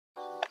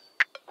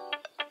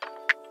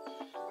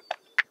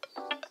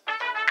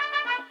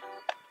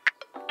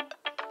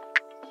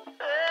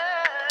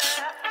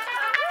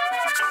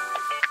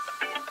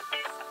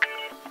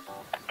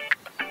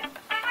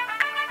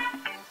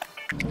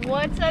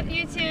What's up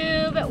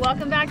YouTube?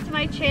 Welcome back to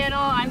my channel.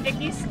 I'm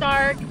Vicky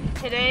Stark.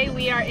 Today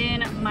we are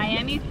in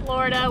Miami,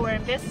 Florida. We're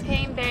in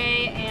Biscayne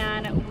Bay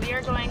and we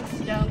are going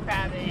stone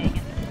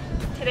crabbing.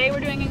 Today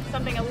we're doing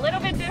something a little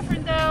bit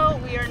different though.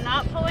 We are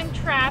not pulling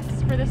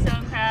traps for the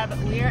stone crab.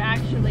 We are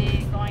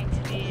actually going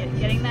to be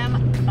getting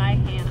them by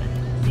hand.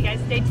 So you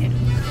guys stay tuned.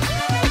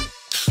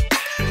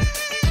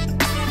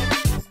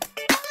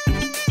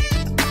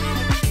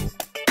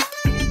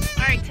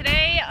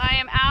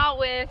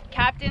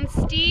 Captain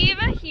Steve.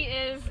 He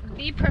is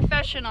the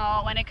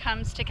professional when it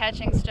comes to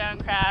catching stone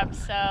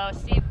crabs. So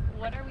Steve,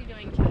 what are we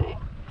doing today?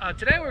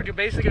 Today we're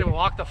basically going to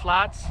walk the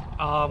flats,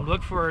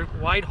 look for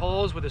white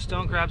holes where the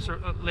stone crabs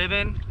live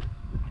in,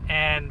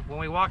 and when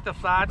we walk the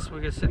flats we're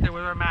going to sit there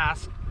with our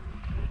mask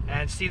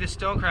and see the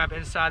stone crab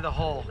inside the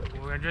hole. What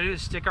we're going to do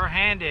is stick our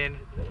hand in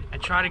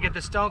and try to get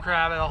the stone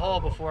crab in the hole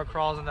before it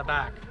crawls in the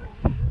back.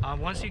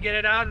 Once you get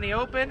it out in the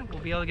open, we'll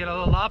be able to get a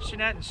little lobster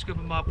net and scoop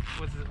them up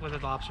with a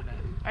lobster net.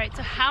 All right,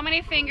 so how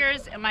many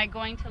fingers am I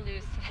going to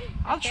lose today?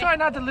 I'll try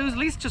not to lose at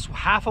least just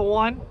half of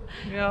one.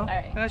 You know,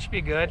 right. That should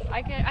be good.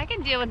 I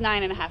can deal with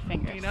 9.5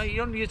 fingers. You know, you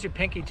don't use your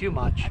pinky too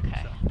much.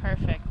 Okay, so.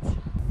 Perfect.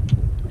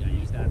 Yeah,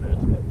 use that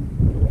mask.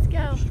 Let's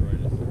go. Destroy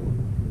this.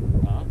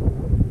 Huh?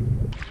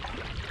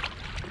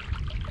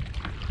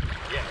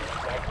 Yeah,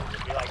 exactly.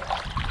 Just be like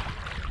that.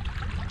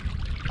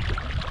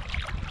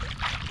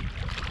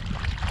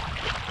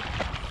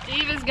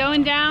 Steve is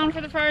going down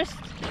for the first.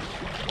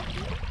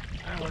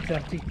 That one's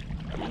empty.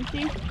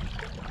 Empty?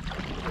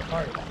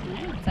 Hard.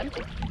 Yeah, it's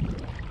empty.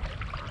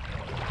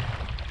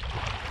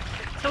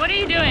 So what are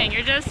you doing?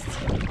 You're just...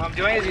 What I'm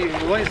doing is you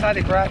go inside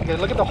the crab, you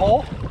look at the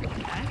hole,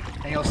 Okay.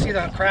 and you'll see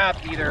the crab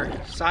either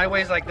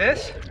sideways like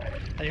this,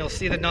 and you'll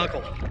see the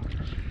knuckle.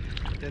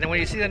 And then when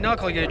you see the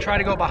knuckle, you're trying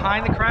to go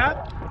behind the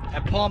crab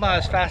and pull them out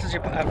as fast as you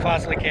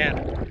possibly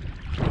can.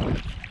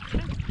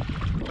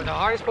 But the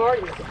hardest part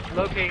is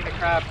locating the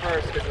crab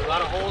first, because there's a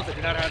lot of holes that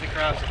do not have the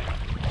crabs in it.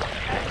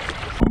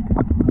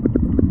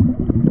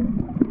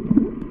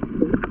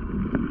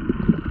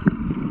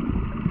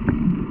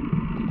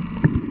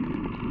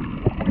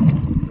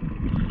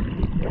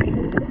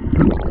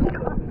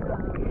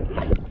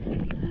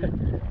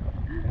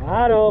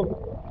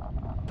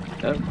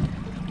 Got him.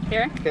 Yep.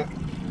 Here? Yeah.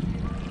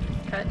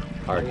 Cut.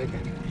 Hard.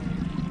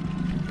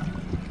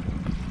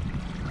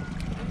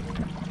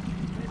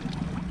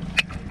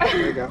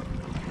 There you go.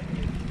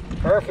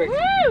 Perfect.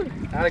 Woo!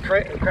 Now the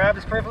crab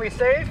is perfectly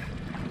safe.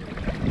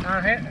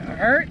 Not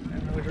hurt.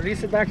 And we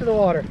release it back to the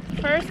water.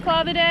 First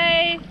claw of the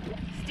day.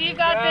 Steve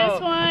got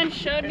this one.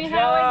 Showed me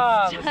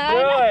how it's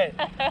done.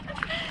 Let's do it.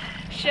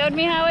 Showed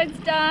me how it's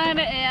done,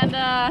 and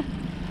I'm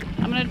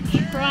gonna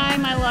try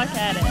my luck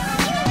at it.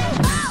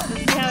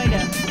 Let's see how I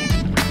go.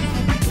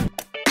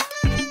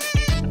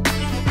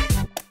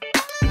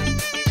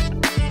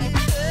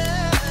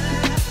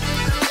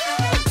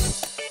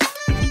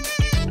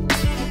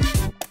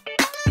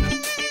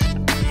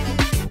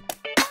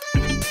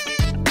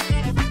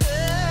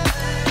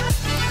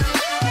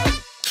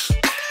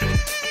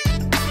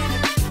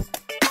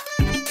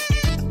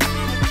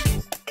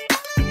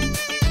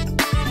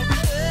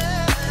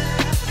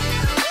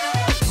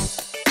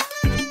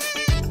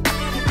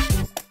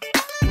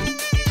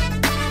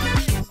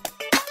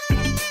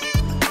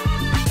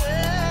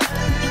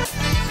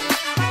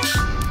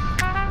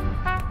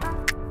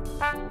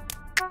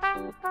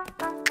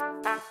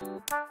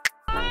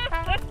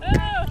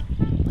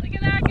 Look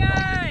at that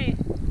guy!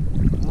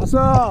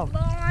 Awesome!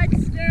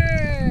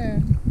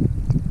 Lobster!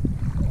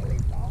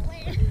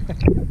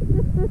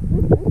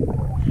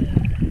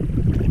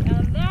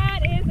 Now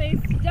that is a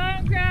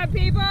stone crab,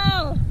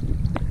 people!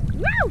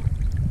 Woo!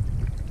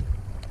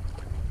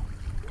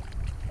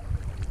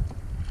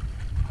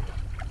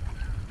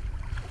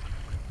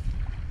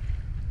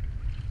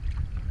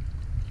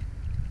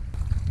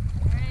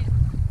 Alright,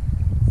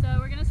 so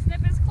we're gonna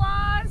snip his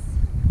claws,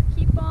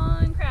 keep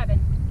on crabbing.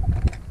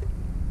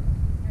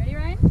 Ready,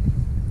 Ryan?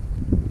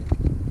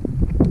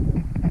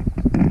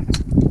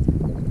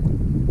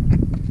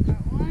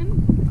 Got one.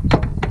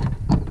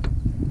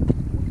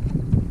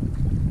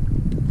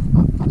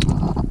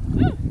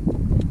 Woo!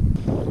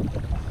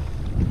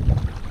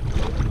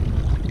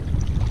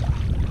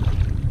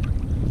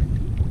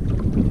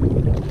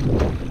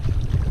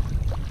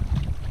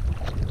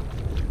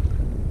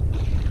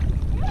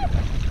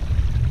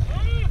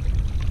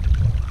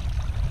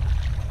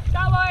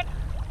 Got one.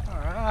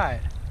 All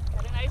right.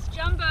 Got a nice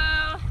jumbo.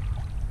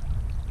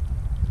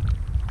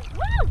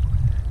 Woo!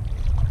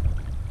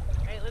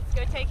 Alright, let's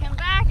go take him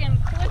back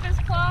and clip his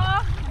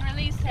claw and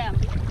release him.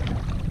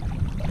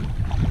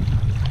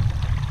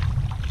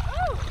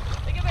 Woo!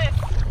 Look at this.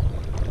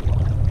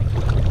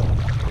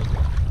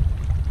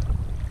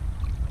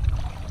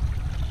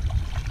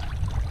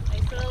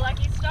 Nice little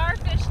lucky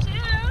starfish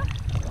too.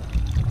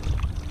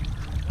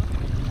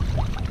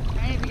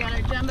 Alright, we got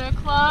our jumbo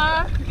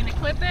claw. We're gonna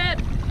clip it.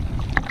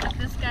 Let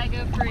this guy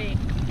go free.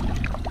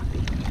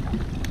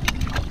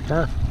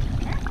 Perfect.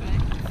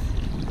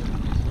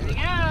 There we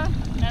go.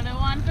 Another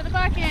one for the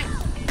bucket.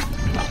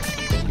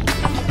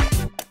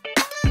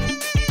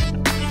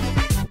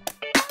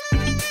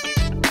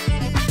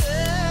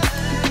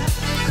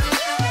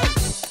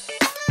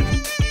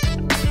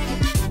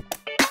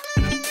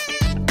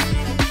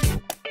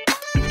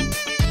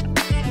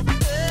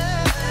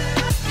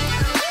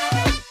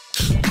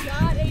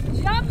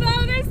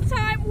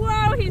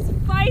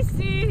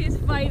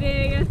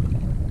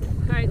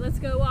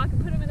 go walk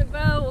and put him in the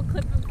boat. We'll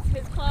clip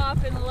his claw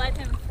off and let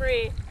him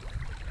free.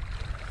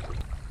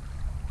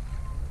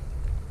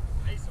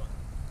 Nice one.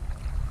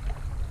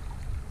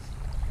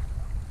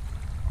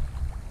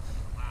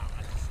 Wow,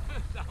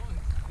 that one's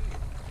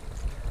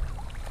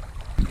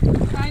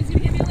Brian's gonna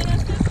give you a little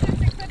assistance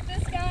to clip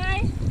this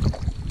guy.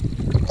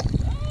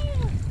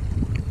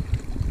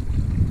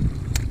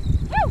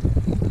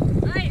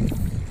 Woo! Nice.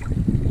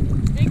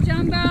 Big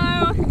jumbo.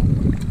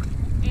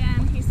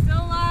 And he's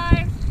still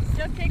alive,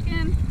 still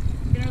kicking.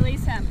 Gonna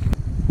release him.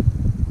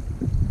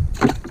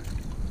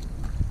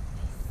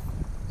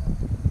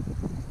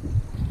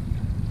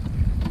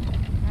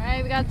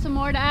 Alright, we got some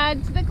more to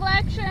add to the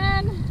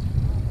collection.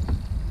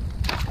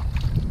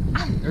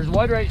 There's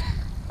one right.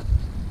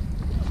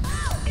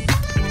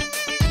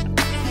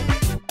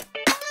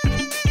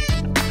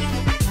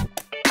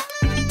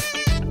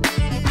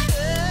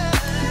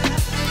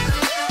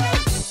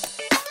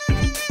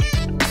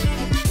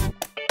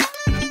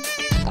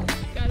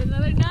 Got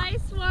another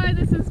nice one.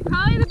 This is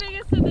probably the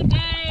biggest of the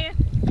day.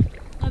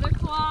 Another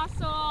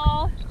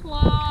colossal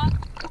claw.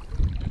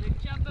 Another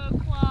jumbo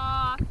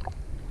claw.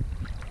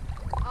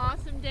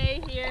 Awesome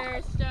day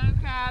here. Stone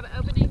crab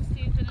opening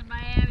season in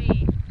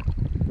Miami.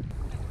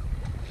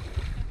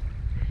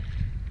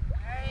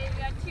 Alright, we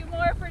got 2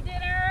 more for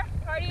dinner.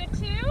 Party of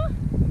 2.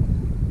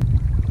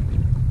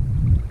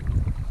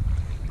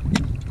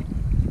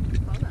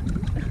 Hold on.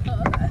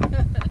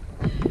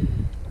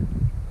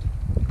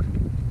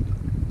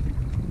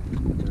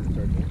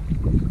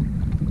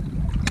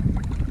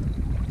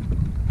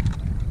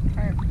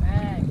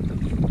 Perfect.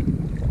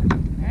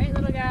 Alright,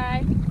 little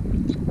guy.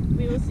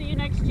 We will see you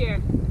next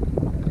year.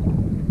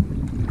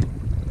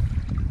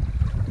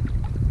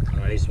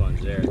 Nice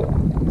ones there.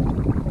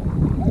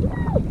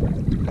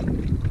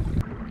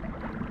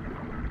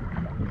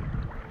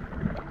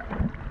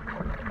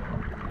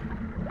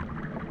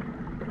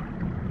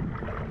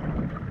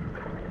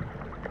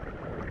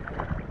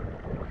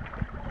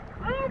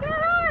 Oh,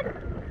 God!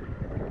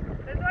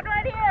 There's one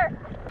right here.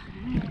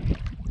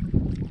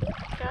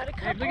 Got a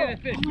couple. Hey, look at that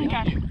fish. Oh my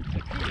gosh.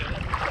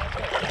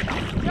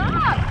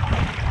 Stop!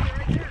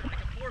 Right there, like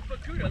a 4-foot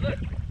cuda. Look,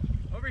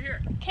 over here.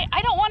 Okay,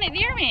 I don't want it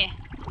near me.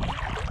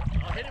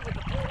 I'll hit it with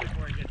the pole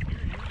before it gets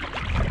near you.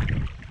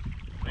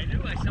 I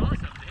knew I saw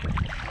something.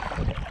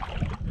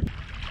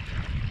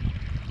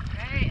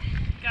 Alright,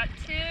 got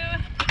 2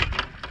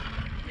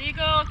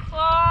 legal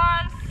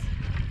claws.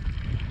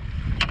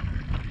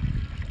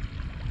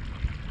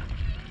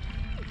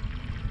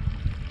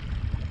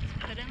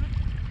 Put him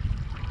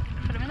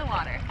in the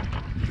water.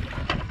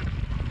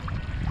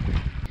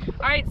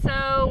 Alright,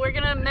 so we're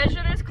gonna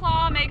measure this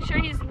claw, make sure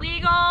he's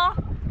legal.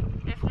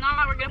 If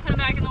not, we're gonna put him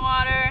back in the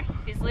water.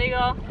 If he's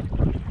legal,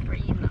 we're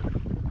eating him.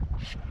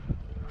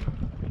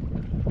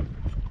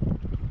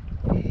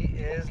 He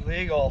is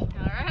legal.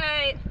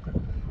 Alright.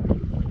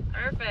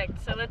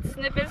 Perfect. So let's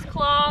snip his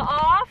claw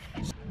off.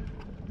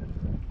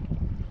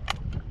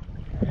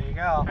 There you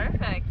go.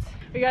 Perfect.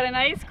 We got a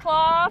nice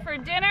claw for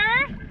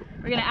dinner.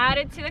 We're gonna add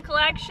it to the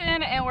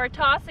collection and we're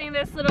tossing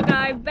this little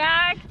guy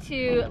back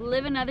to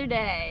live another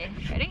day.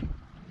 Ready?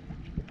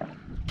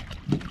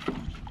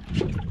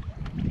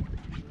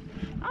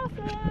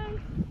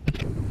 Awesome.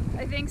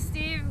 I think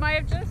Steve might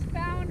have just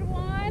found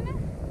one.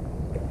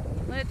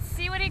 Let's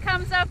see what he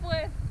comes up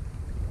with.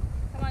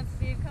 Come on,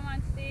 Steve. Come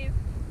on, Steve.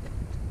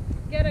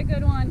 Get a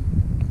good one.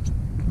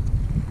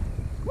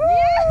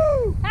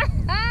 Woo!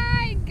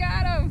 I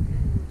got him.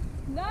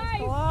 Nice.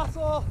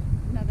 Colossal.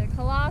 Another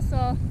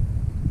colossal.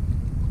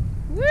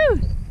 Woo!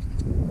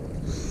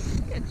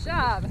 Good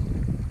job.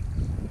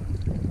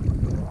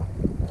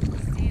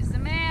 Steve's the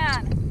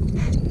man.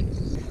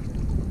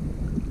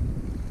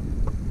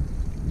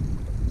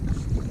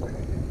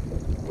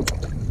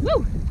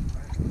 Woo!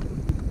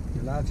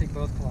 You're allowed to take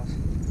both claws.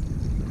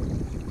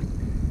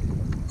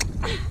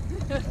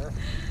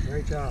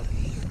 Great job.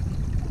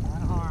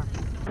 Not harm.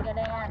 Good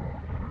hand.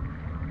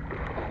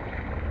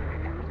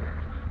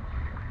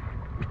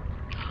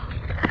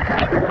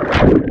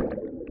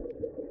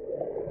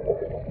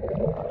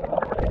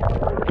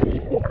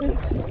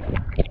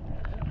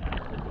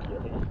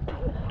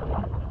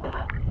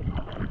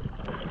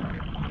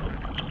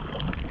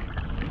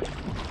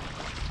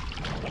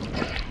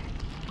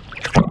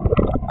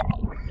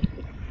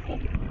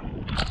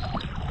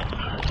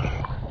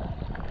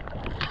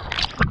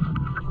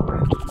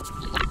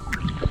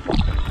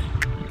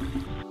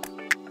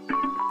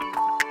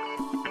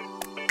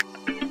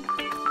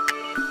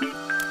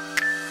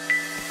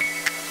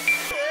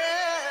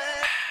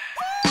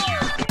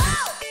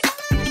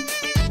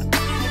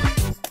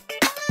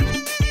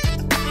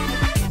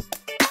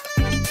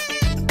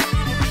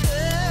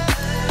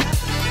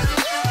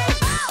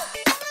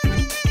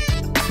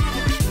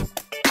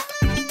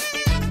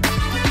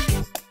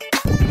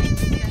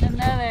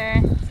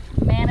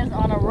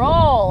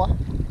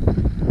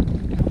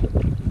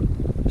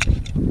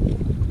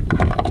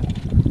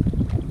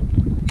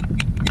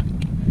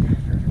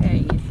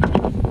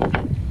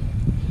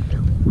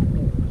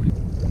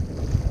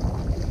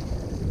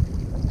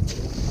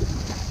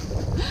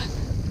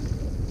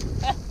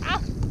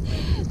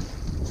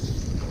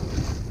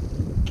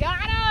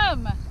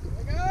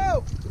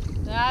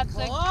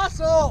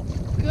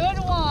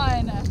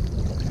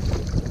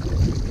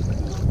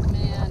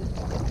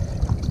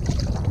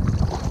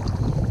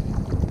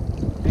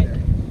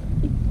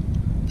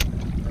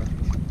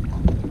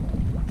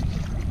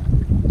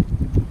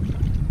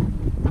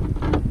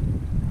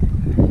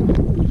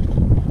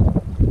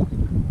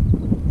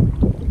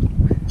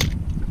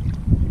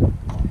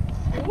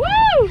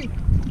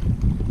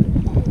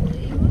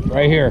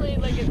 Right here. Holy,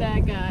 look at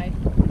that guy.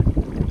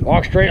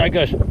 Walk straight like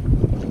this. Look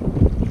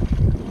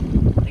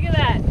at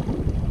that.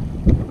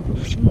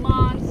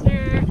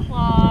 Monster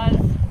claws.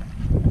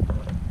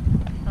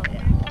 Hell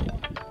yeah.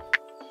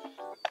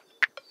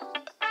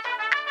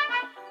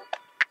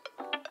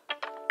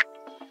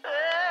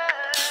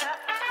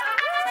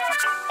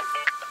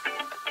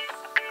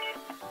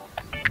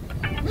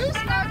 Moose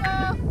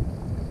snuggle.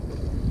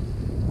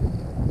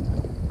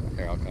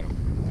 Here, I'll cut him.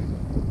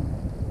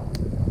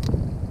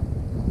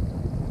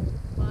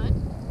 One.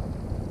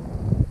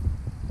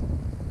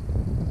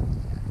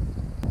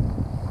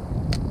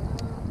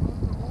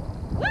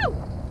 Woo!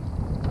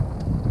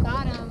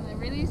 Got him. I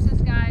released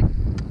this guy.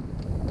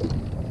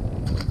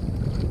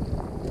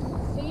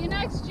 See you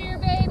next year,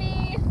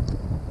 baby.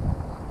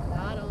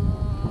 Got him.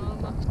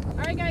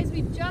 Alright guys,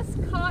 we just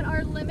caught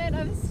our limit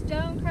of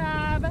stone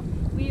crab.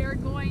 We are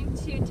going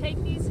to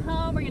take these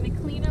home, we're going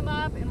to clean them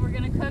up, and we're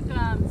going to cook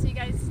them. So you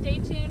guys stay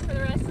tuned for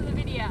the rest of the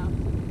video.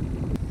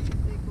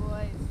 Big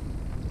boys.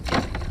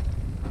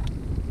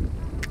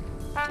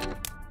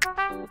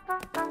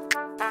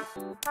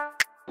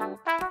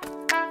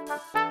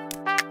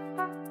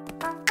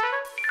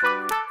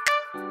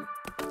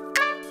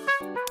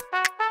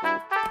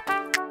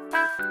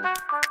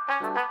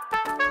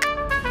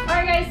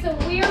 Alright guys, so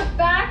we are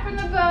back from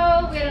the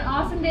boat. We had an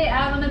awesome day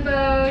out on the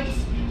boat.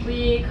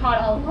 We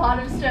caught a lot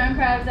of stone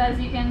crabs, as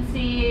you can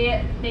see.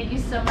 Thank you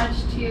so much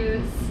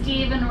to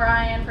Steve and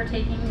Ryan for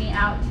taking me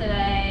out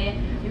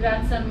today. We've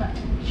got some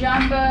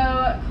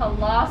jumbo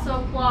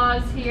colossal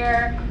claws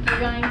here. We're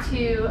going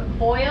to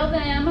boil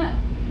them.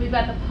 We've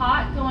got the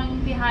pot going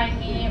behind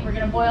me. We're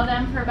going to boil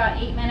them for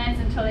about 8 minutes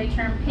until they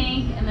turn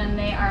pink, and then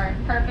they are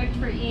perfect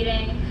for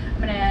eating.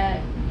 I'm going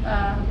to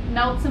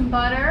melt some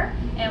butter,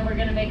 and we're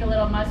going to make a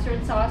little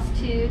mustard sauce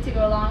too to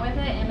go along with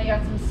it, and we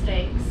got some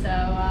steak, so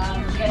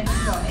you guys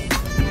enjoy.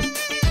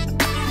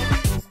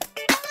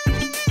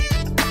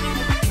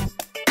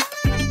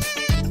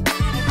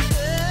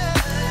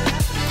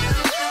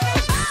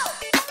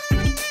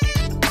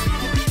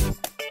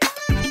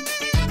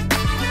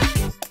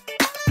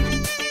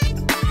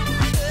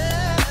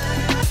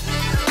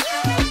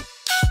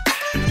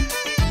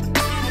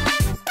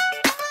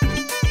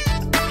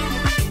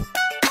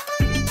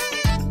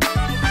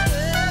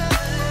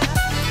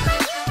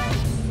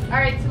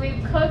 Alright, so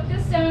we've cooked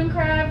the stone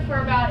crab for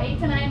about 8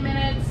 to 9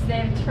 minutes.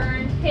 They've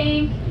turned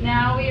pink.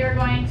 Now we are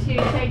going to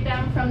take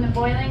them from the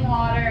boiling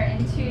water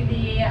into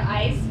the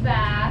ice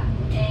bath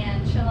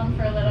and chill them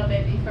for a little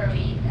bit before we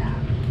eat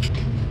them.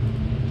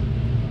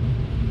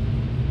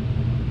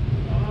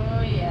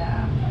 Oh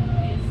yeah,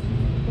 these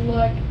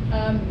look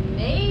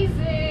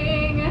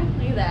amazing.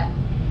 Look at that.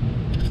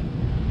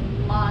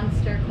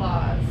 Monster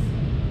claws.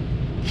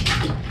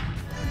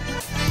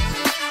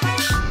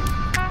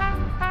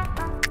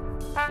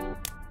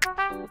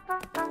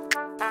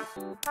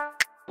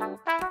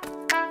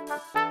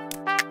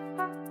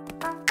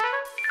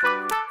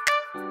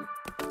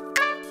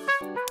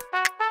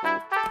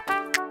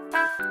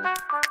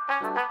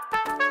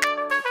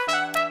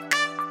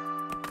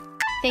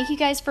 Thank you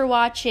guys for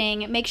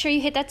watching. Make sure you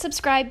hit that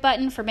subscribe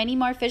button for many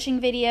more fishing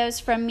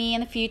videos from me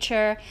in the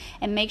future,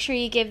 and make sure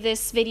you give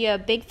this video a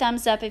big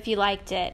thumbs up if you liked it.